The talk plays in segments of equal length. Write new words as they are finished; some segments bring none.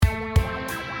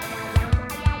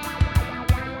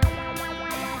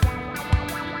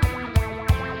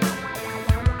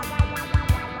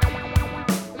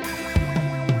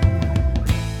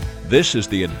This is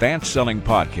the Advanced Selling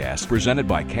Podcast presented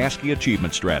by Caskey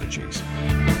Achievement Strategies.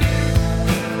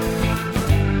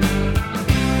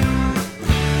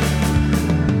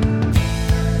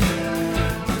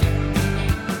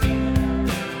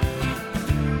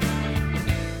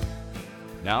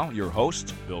 Now, your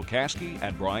hosts, Bill Caskey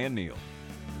and Bryan Neale.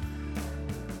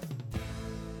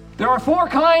 There are four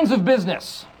kinds of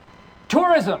business: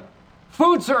 tourism,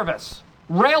 food service,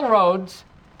 railroads,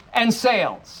 and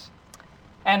sales,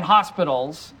 and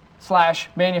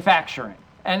hospitals/manufacturing,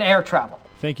 and air travel.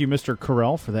 Thank you, Mr.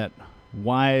 Carell, for that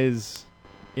wise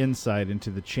insight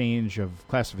into the change of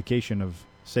classification of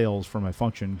sales from a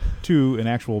function to an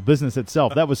actual business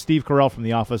itself. That was Steve Carell from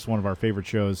The Office, one of our favorite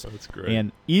shows. That's great.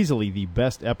 And easily the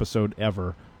best episode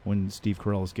ever when Steve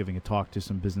Carell is giving a talk to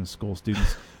some business school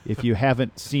students. If you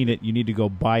haven't seen it, you need to go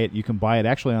buy it. You can buy it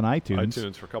actually on iTunes.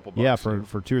 iTunes for a couple bucks. Yeah, for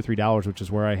 $2 or $3, which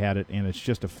is where I had it, and it's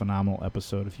just a phenomenal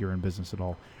episode if you're in business at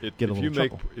all. Get a little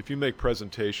chuckle. If you make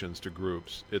presentations to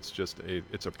groups, it's a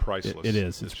priceless. It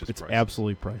is. It's It's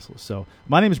absolutely priceless. So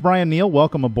my name is Bryan Neale.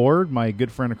 Welcome aboard. My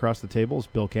good friend across the table is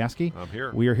Bill Caskey. I'm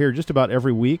here. We are here just about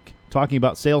every week talking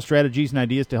about sales strategies and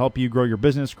ideas to help you grow your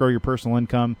business, grow your personal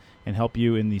income, and help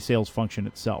you in the sales function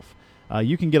itself.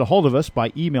 You can get a hold of us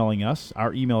by emailing us.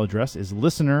 Our email address is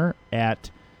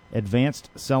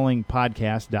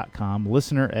listener@advancedsellingpodcast.com,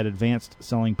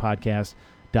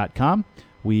 listener@advancedsellingpodcast.com.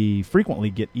 We frequently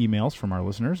get emails from our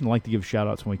listeners and like to give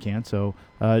shout-outs when we can, so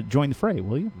join the fray,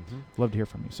 will you? Mm-hmm. Love to hear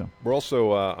from you. So we're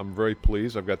also, I'm very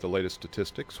pleased. I've got the latest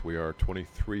statistics. We are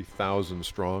 23,000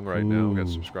 strong right now. We've got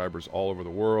subscribers all over the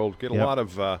world. Get a lot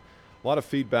of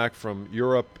feedback from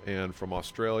Europe and from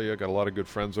Australia. Got a lot of good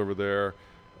friends over there.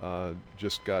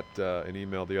 Just got an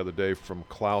email the other day from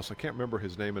Klaus. I can't remember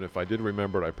his name, and if I did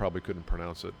remember it, I probably couldn't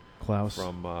pronounce it. Klaus.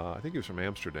 From I think he was from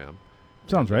Amsterdam.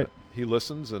 Sounds right. He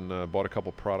listens and bought a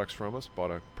couple products from us. Bought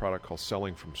a product called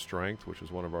Selling from Strength, which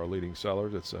is one of our leading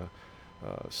sellers. It's a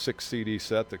 6 CD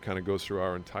set that kind of goes through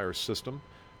our entire system.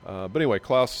 But anyway,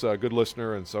 Klaus, good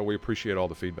listener, and so we appreciate all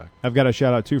the feedback. I've got a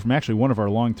shout-out, too, from actually one of our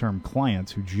long-term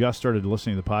clients who just started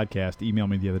listening to the podcast, emailed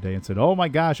me the other day and said, oh, my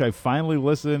gosh, I finally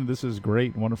listened. This is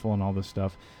great, wonderful, and all this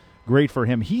stuff. Great for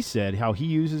him. He said how he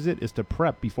uses it is to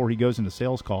prep before he goes into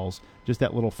sales calls. Just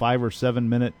that little 5 or 7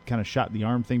 minute kind of shot in the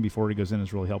arm thing before he goes in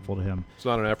is really helpful to him. It's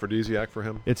not an aphrodisiac for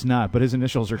him? It's not, but his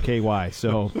initials are KY,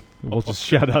 so we'll just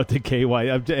shout out to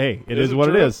KY. Hey, it is what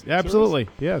it is. Absolutely.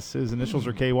 Yes, his initials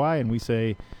are KY, and we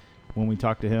say when we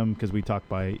talk to him, because we talk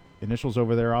by initials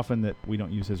over there often, that we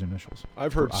don't use his initials.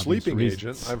 I've heard sleeping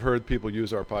agent. I've heard people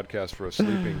use our podcast for a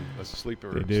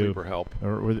sleeper help.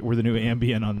 Or we're the new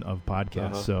Ambien of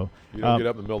podcasts. So you don't get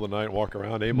up in the middle of the night and walk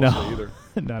around aimlessly either.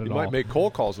 Not at all. You might make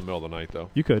cold calls in the middle of the night, though.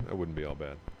 You could. That wouldn't be all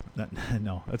bad.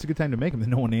 No, that's a good time to make them.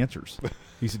 Then no one answers. You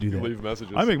used to do that. Leave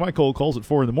messages. I make my cold calls at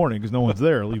 4 a.m. because no one's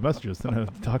there. Leave messages. Then I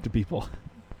have to talk to people.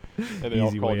 And they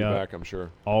all call you back, I'm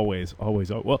sure. Always.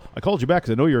 Well, I called you back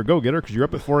because I know you're a go-getter because you're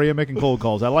up at 4 a.m. making cold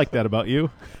calls. I like that about you.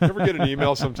 You ever get an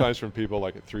email sometimes from people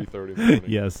like at 3:30 in the morning?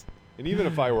 Yes. And even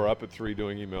if I were up at 3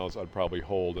 doing emails, I'd probably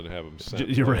hold and have them sent.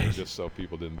 You're right. Just so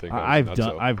people didn't think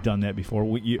I've done that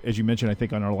before. As you mentioned, I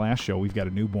think on our last show, we've got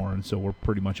a newborn, so we're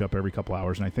pretty much up every couple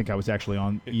hours. And I think I was actually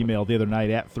on email the other night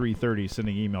at 3:30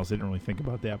 sending emails. I didn't really think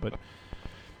about that, but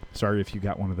sorry if you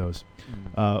got one of those.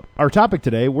 Our topic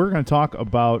today, we're going to talk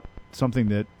about something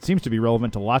that seems to be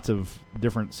relevant to lots of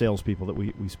different salespeople that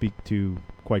we speak to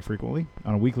quite frequently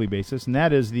on a weekly basis, and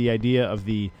that is the idea of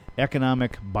the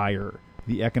economic buyer.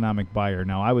 The economic buyer.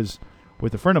 Now, I was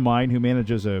with a friend of mine who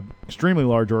manages an extremely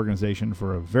large organization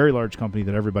for a very large company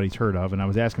that everybody's heard of, and I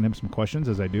was asking him some questions,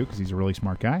 as I do, because he's a really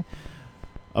smart guy,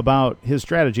 about his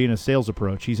strategy and his sales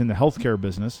approach. He's in the healthcare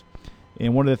business.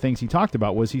 And one of the things he talked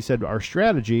about was he said our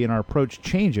strategy and our approach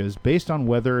changes based on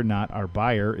whether or not our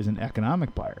buyer is an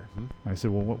economic buyer. Mm-hmm. I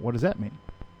said, well, what does that mean?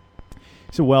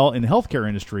 He said, well, in the healthcare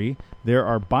industry, there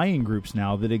are buying groups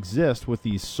now that exist with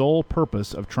the sole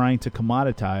purpose of trying to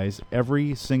commoditize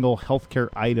every single healthcare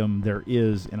item there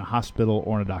is in a hospital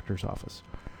or in a doctor's office.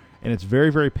 And it's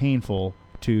very, very painful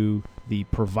to the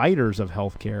providers of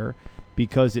healthcare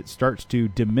because it starts to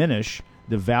diminish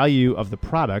the value of the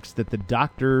products that the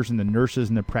doctors and the nurses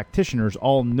and the practitioners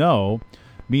all know.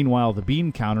 Meanwhile, the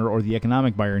bean counter, or the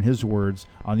economic buyer, in his words,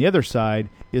 on the other side,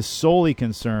 is solely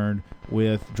concerned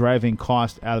with driving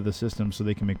cost out of the system so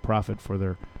they can make profit for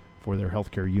their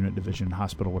healthcare unit, division,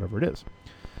 hospital, whatever it is.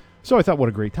 So I thought, what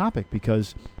a great topic,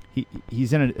 because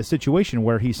he's in a situation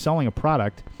where he's selling a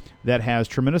product that has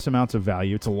tremendous amounts of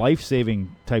value. It's a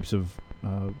life-saving types of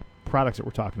products that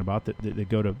we're talking about that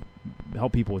go to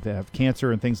help people with that have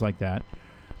cancer and things like that.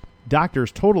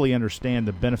 Doctors totally understand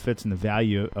the benefits and the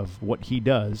value of what he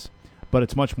does, but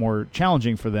it's much more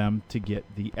challenging for them to get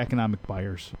the economic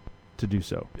buyers to do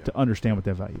so, to understand what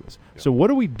that value is. So what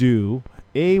do we do,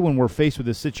 when we're faced with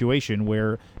this situation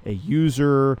where a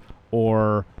user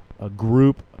or a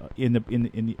group in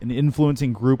an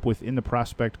influencing group within the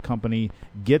prospect company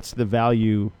gets the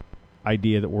value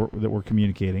idea that we're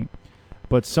communicating,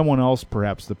 but someone else,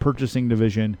 perhaps the purchasing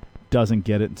division, doesn't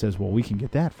get it and says, well, we can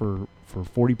get that for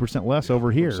 40% less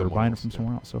over here, or buying it from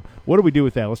somewhere else. So what do we do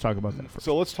with that? Let's talk about that first.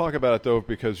 So let's talk about it, though,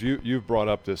 because you've brought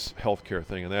up this healthcare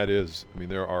thing, and that is, I mean,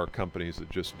 there are companies that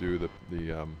just do the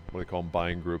what do they call them,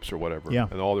 buying groups or whatever,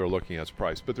 and all they're looking at is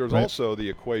price. But there's also the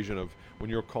equation of when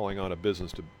you're calling on a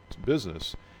business to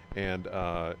business, and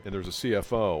there's a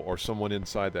CFO or someone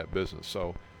inside that business.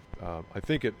 So I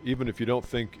think even if you're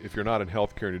not in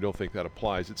healthcare and you don't think that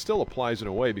applies, it still applies in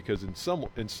a way, because in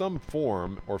some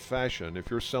form or fashion,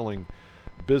 if you're selling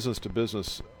business to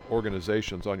business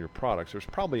organizations on your products, there's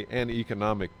probably an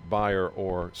economic buyer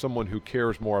or someone who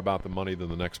cares more about the money than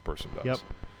the next person does. Yep.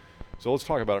 So let's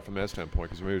talk about it from that standpoint,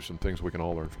 because maybe there's some things we can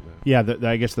all learn from that. Yeah,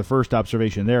 I guess the first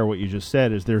observation there, what you just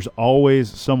said, is there's always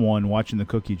someone watching the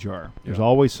cookie jar. There's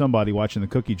always somebody watching the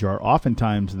cookie jar.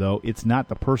 Oftentimes, though, it's not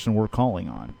the person we're calling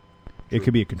on. It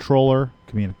could be a controller, it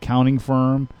could be an accounting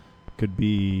firm, could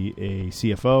be a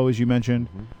CFO, as you mentioned.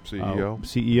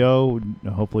 CEO.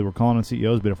 Hopefully we're calling on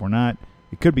CEOs, but if we're not,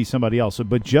 it could be somebody else. So,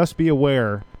 but just be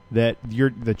aware that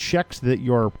the checks that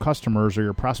your customers or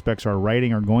your prospects are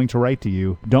writing or going to write to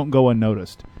you don't go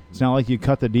unnoticed. It's not like you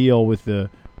cut the deal with the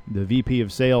VP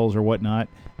of sales or whatnot,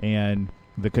 and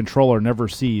the controller never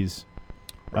sees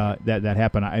that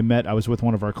happen. I was with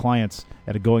one of our clients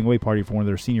at a going away party for one of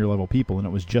their senior level people, and it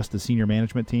was just the senior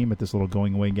management team at this little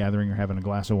going away gathering or having a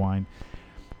glass of wine.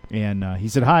 And he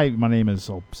said, "Hi, my name is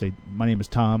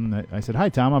Tom." I said, "Hi,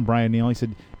 Tom. I'm Bryan Neale." He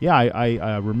said, "Yeah,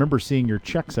 I remember seeing your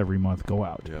checks every month go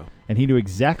out." Yeah. And he knew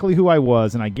exactly who I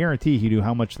was, and I guarantee he knew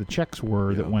how much the checks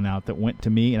were that went to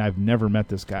me. And I've never met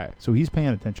this guy, so he's paying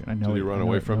attention. I know. Did he run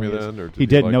away from you then, or he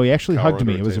didn't? No, he actually hugged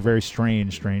me. It was a very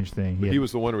strange thing. He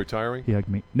was the one retiring. He hugged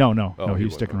me. No, he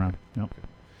was sticking around. No. Okay.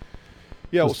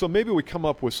 Yeah, well, so maybe we come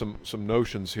up with some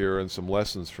notions here and some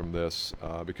lessons from this,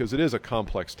 because it is a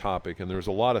complex topic, and there's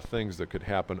a lot of things that could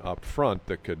happen up front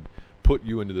that could put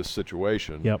you into this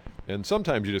situation. Yep. And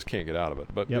sometimes you just can't get out of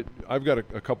it. But I've got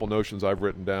a couple notions I've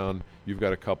written down. You've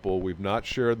got a couple. We've not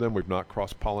shared them. We've not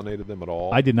cross-pollinated them at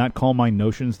all. I did not call mine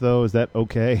notions, though. Is that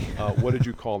okay? What did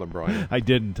you call them, Brian? I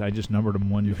didn't. I just numbered them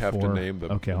 1 to 4. You have to name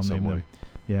them. Okay, I'll name them.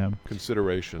 Yeah.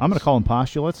 Considerations. I'm going to call them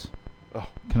postulates. Oh,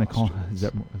 can I call? Does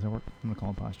that work? I'm going to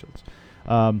call them postulates.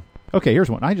 Okay, here's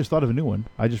one. I just thought of a new one.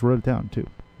 I just wrote it down too,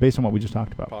 based on what we just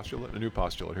talked about. Postulate, a new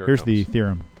postulate. Here's the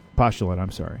theorem. Postulate.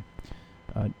 I'm sorry,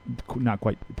 not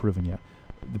quite proven yet.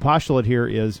 The postulate here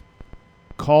is: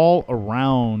 call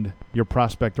around your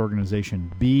prospect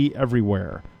organization. Be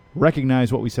everywhere.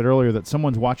 Recognize what we said earlier, that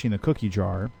someone's watching the cookie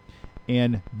jar,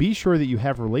 and be sure that you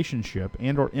have relationship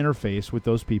and/or interface with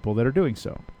those people that are doing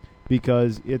so.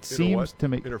 Because it seems to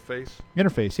make interface,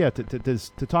 yeah,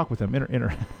 to talk with them.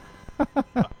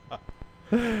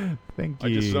 Thank you.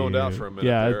 I just zoned out for a minute.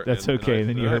 Yeah, there, that's okay. And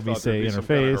then you heard me say interface.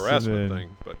 Kind of harassment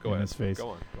thing, but go ahead. Go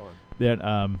on.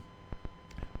 Then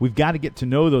we've got to get to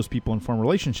know those people and form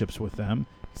relationships with them.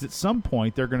 Because at some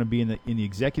point they're going to be in the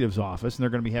executive's office, and they're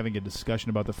going to be having a discussion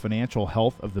about the financial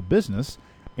health of the business,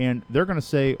 and they're going to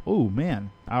say, "Oh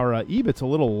man, our EBIT's a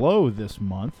little low this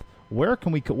month. Where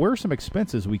are some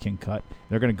expenses we can cut?"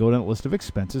 They're going to go down the list of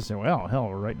expenses and say, "Well, hell,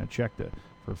 we're writing a check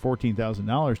for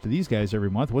 $14,000 to these guys every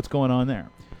month. What's going on there?"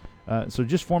 So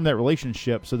just form that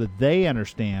relationship so that they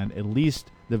understand at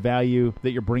least the value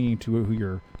that you're bringing to who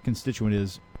your constituent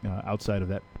is outside of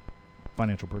that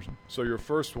financial person. So your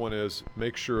first one is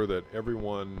make sure that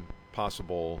everyone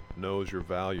possible knows your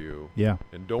value. Yeah.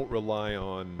 And don't rely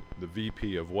on the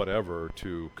VP of whatever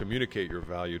to communicate your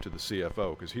value to the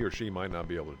CFO, because he or she might not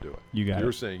be able to do it.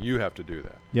 You're saying you have to do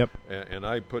that. Yep. And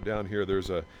I put down here there's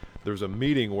a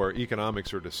meeting where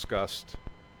economics are discussed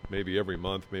maybe every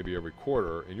month, maybe every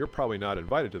quarter, and you're probably not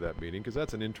invited to that meeting because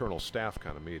that's an internal staff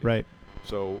kind of meeting. Right.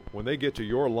 So when they get to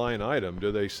your line item,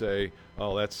 do they say,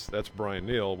 "Oh, that's Bryan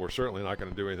Neale. We're certainly not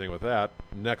going to do anything with that.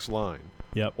 Next line."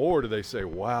 Yep. Or do they say,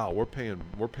 "Wow, we're paying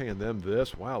them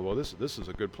this. Wow, well this is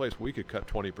a good place. We could cut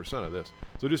 20% of this."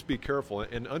 So just be careful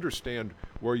and understand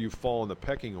where you fall in the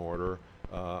pecking order.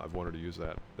 I've wanted to use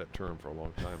that term for a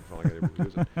long time. I felt like I didn't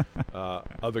use it.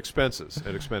 Of expenses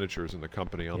and expenditures in the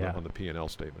company on the P&L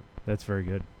statement. That's very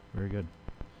good. Very good.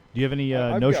 Do you have any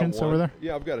I've notions over there?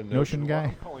 Yeah, I've got a notion guy.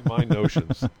 I'm calling mine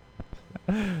notions.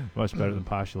 Much better than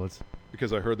postulates.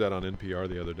 Because I heard that on NPR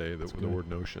the other day, the word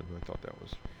notion. I thought that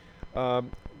was.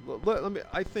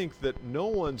 I think that no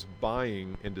one's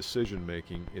buying and decision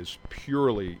making is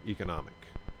purely economic.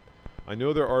 I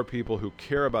know there are people who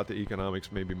care about the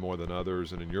economics maybe more than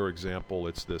others, and in your example,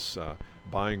 it's this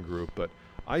buying group. But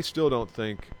I still don't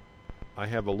think I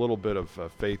have a little bit of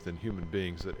faith in human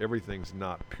beings that everything's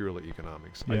not purely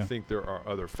economics. Yeah. I think there are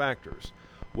other factors.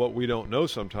 What we don't know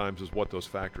sometimes is what those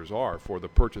factors are for the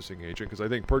purchasing agent, because I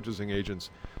think purchasing agents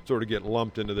sort of get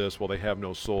lumped into this. Well, they have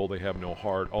no soul, they have no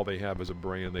heart, all they have is a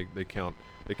brain. They count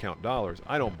dollars.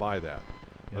 I don't buy that.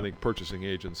 Yeah. I think purchasing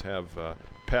agents have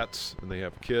pets, and they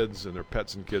have kids, and their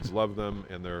pets and kids love them,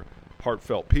 and they're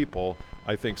heartfelt people.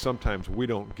 I think sometimes we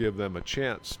don't give them a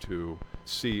chance to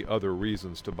see other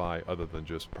reasons to buy other than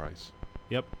just price.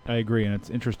 Yep, I agree, and it's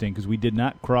interesting because we did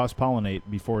not cross-pollinate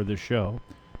before this show,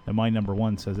 and my number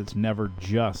one says it's never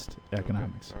just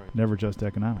economics. Okay. All right. Never just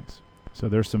economics. So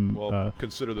there's some... Well,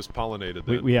 consider this pollinated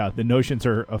then. Yeah, the notions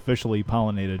are officially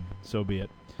pollinated, so be it.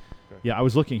 Okay. Yeah, I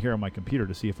was looking here on my computer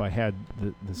to see if I had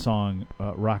the song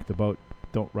Rock the Boat,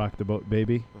 Don't Rock the Boat,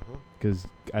 Baby, because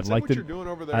I'd like to... You're doing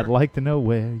over there? I'd like to know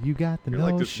where you got the You're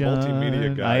notion. like this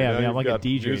multimedia guy. I am. Now Yeah, I'm you've like a got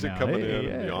DJ music now. coming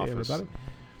Hey, in the office. Everybody.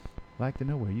 Like to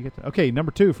know where you get the... Okay,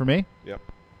 number 2 for me. Yep.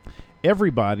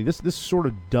 Everybody, this sort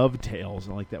of dovetails,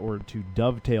 I like that word too,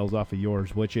 dovetails off of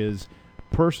yours, which is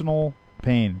personal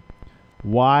pain.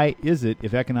 Why is it,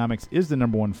 if economics is the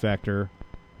number one factor,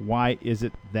 why is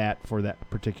it that for that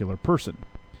particular person?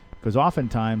 Because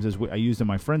oftentimes, as I used in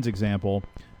my friend's example,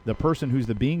 the person who's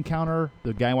the bean counter,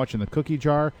 the guy watching the cookie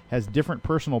jar, has different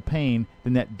personal pain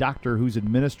than that doctor who's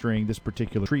administering this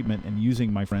particular treatment and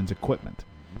using my friend's equipment.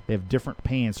 They have different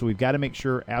pains, so we've got to make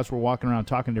sure as we're walking around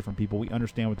talking to different people, we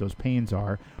understand what those pains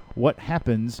are. What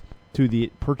happens to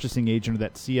the purchasing agent or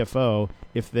that CFO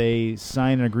if they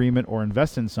sign an agreement or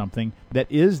invest in something that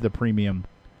is the premium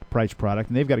price product,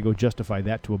 and they've got to go justify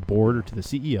that to a board or to the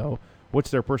CEO.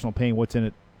 What's their personal pain? What's in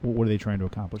it? What are they trying to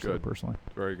accomplish Good. personally?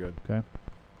 Very good. Okay.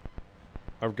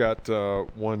 I've got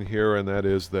one here, and that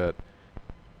is that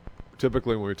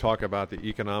typically when we talk about the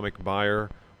economic buyer,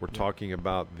 we're talking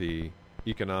about the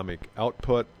economic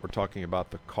output. We're talking about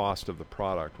the cost of the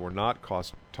product. We're not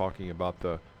talking about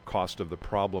the cost of the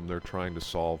problem they're trying to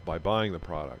solve by buying the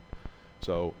product.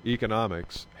 So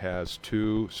economics has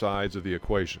two sides of the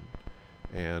equation,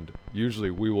 and usually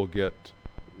we will get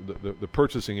the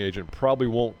purchasing agent probably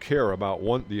won't care about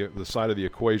the side of the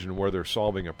equation where they're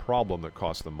solving a problem that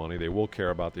costs them money. They will care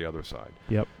about the other side.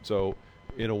 Yep. So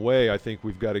in a way, I think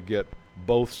we've got to get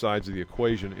both sides of the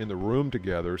equation in the room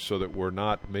together so that we're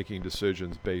not making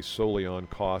decisions based solely on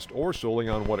cost or solely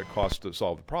on what it costs to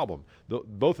solve the problem.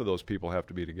 Both of those people have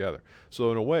to be together.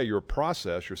 So in a way, your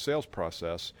sales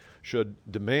process should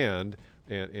demand,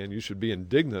 and you should be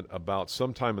indignant about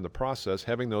sometime in the process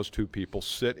having those two people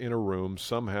sit in a room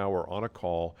somehow or on a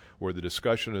call where the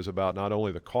discussion is about not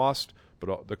only the cost,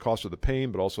 but the cost of the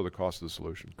pain, but also the cost of the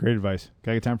solution. Great advice.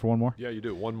 Can I get time for one more? Yeah, you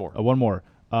do. One more. One more.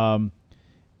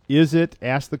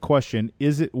 Ask the question,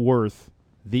 is it worth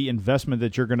the investment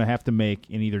that you're going to have to make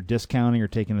in either discounting or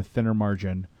taking a thinner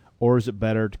margin, or is it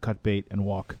better to cut bait and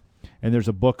walk? And there's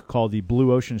a book called The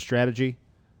Blue Ocean Strategy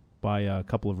by a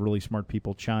couple of really smart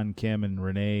people, Chan Kim and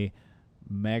Renee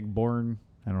Magborn.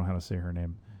 I don't know how to say her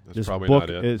name. That's this probably book not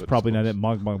it. is probably not it.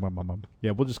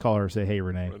 Yeah, we'll just call her and say, hey,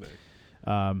 Renee.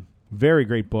 Very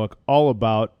great book, all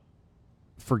about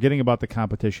forgetting about the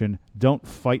competition. Don't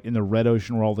fight in the red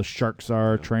ocean where all the sharks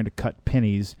are trying to cut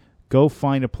pennies. Go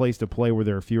find a place to play where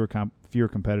there are fewer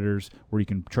competitors, where you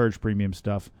can charge premium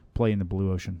stuff. Play in the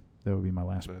blue ocean. That would be my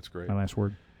last. That's great. My last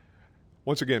word.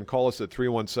 Once again, call us at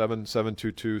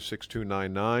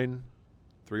 317-722-6299.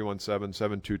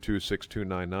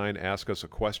 317-722-6299. Ask us a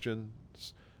question.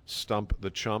 Stump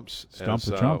the chumps. Stump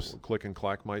the chumps. Click and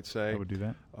Clack might say. I would do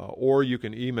that. Or you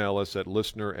can email us at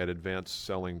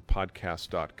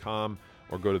listener@advancedsellingpodcast.com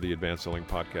or go to the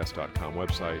advancedsellingpodcast.com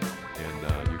website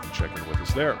and you can check in with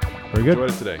us there. Very good. Enjoyed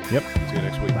it today. Yep. See you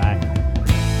next week. Bye.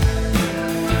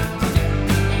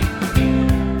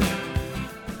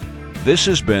 This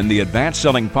has been the Advanced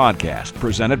Selling Podcast,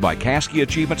 presented by Caskey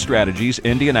Achievement Strategies,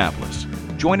 Indianapolis.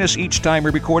 Join us each time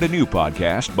we record a new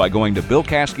podcast by going to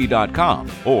BillCaskey.com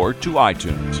or to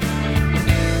iTunes.